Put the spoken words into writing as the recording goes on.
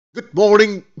Good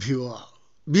morning, viewer.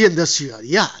 BNS here.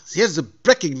 Yes, here's the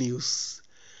breaking news.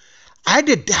 Add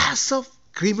a dash of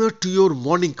creamer to your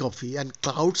morning coffee and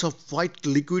clouds of white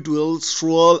liquid will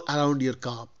swirl around your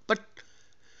cup. But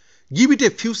give it a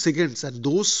few seconds and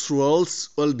those swirls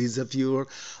will disappear,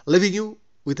 leaving you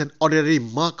with an ordinary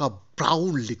mug of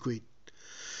brown liquid.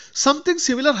 Something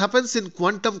similar happens in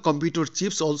quantum computer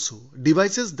chips also,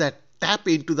 devices that tap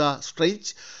into the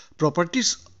strange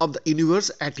properties of the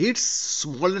universe at its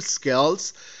smallest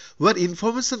scales, where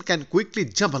information can quickly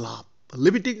jumble up,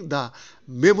 limiting the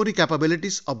memory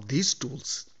capabilities of these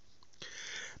tools.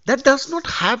 That does not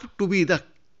have to be the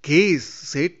case,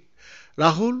 said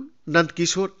Rahul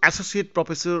Nandkishore, Associate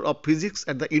Professor of Physics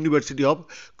at the University of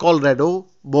Colorado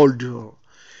Boulder.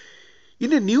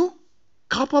 In a new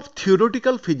cup of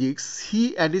theoretical physics,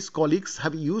 he and his colleagues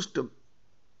have used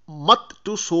math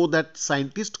to show that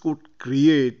scientists could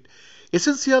create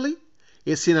essentially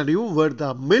a scenario where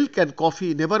the milk and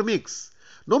coffee never mix,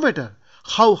 no matter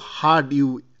how hard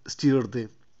you stir them.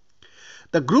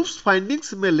 The group's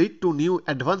findings may lead to new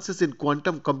advances in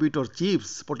quantum computer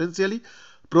chips, potentially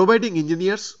providing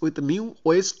engineers with new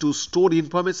ways to store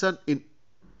information in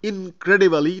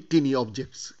incredibly tiny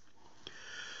objects.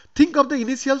 Think of the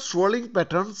initial swirling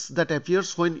patterns that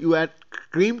appears when you add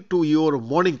cream to your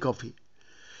morning coffee,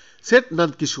 said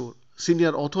Nandkishore,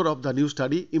 senior author of the new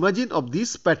study. Imagine if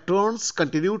these patterns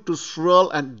continue to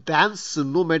swirl and dance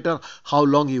no matter how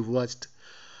long you watched.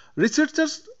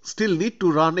 Researchers still need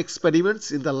to run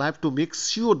experiments in the lab to make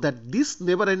sure that these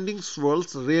never-ending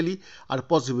swirls really are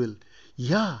possible.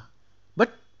 Yeah,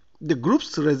 but the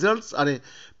group's results are a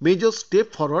major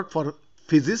step forward for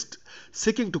physicists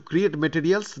seeking to create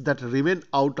materials that remain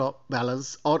out of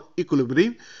balance or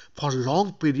equilibrium for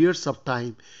long periods of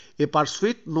time, a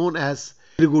pursuit known as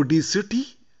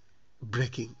ergodicity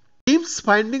breaking. Team's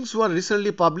findings were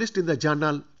recently published in the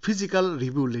journal Physical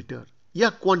Review Letter. Yeah,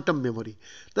 quantum memory.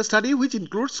 The study, which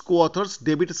includes co-authors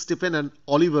David Stephen and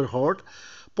Oliver Hort,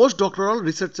 postdoctoral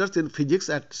researchers in physics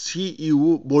at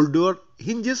CU Boulder,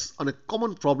 hinges on a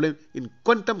common problem in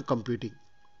quantum computing.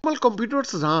 Normal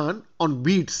computers run on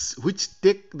bits which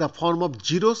take the form of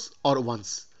zeros or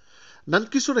ones.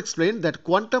 Nankishore explained that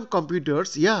quantum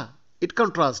computers, in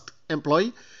contrast,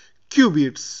 employ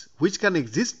qubits which can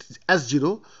exist as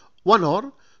 0, 1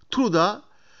 or through the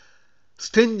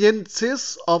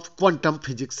stringencies of quantum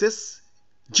physics,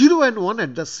 0 and 1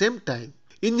 at the same time.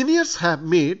 Engineers have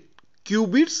made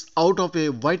qubits out of a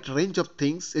wide range of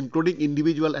things including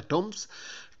individual atoms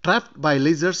trapped by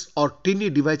lasers or tiny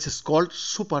devices called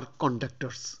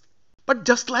superconductors. But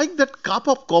just like that cup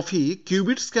of coffee,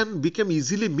 qubits can become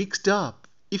easily mixed up.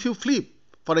 If you flip,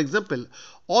 for example,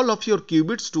 all of your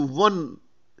qubits to one,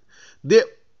 they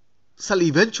shall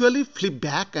eventually flip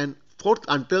back and forth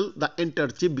until the entire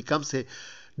chip becomes a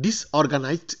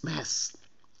disorganized mess.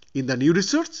 In the new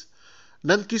research,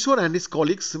 Nankishore and his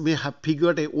colleagues may have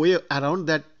figured a way around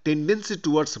that tendency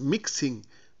towards mixing.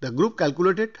 The group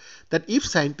calculated that if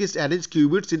scientists arrange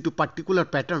qubits into particular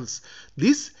patterns,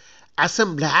 these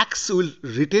assemblages will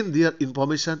retain their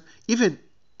information even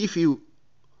if you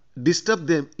disturb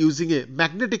them using a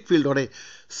magnetic field or a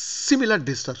similar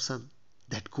disruption.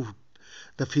 That could,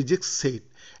 the physics said,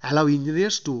 allow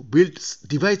engineers to build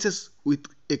devices with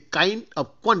a kind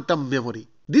of quantum memory.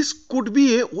 This could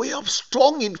be a way of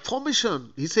strong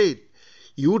information, he said.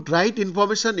 You would write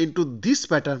information into these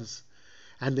patterns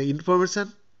and the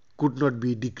information could not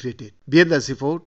be degraded. Bien, that's it.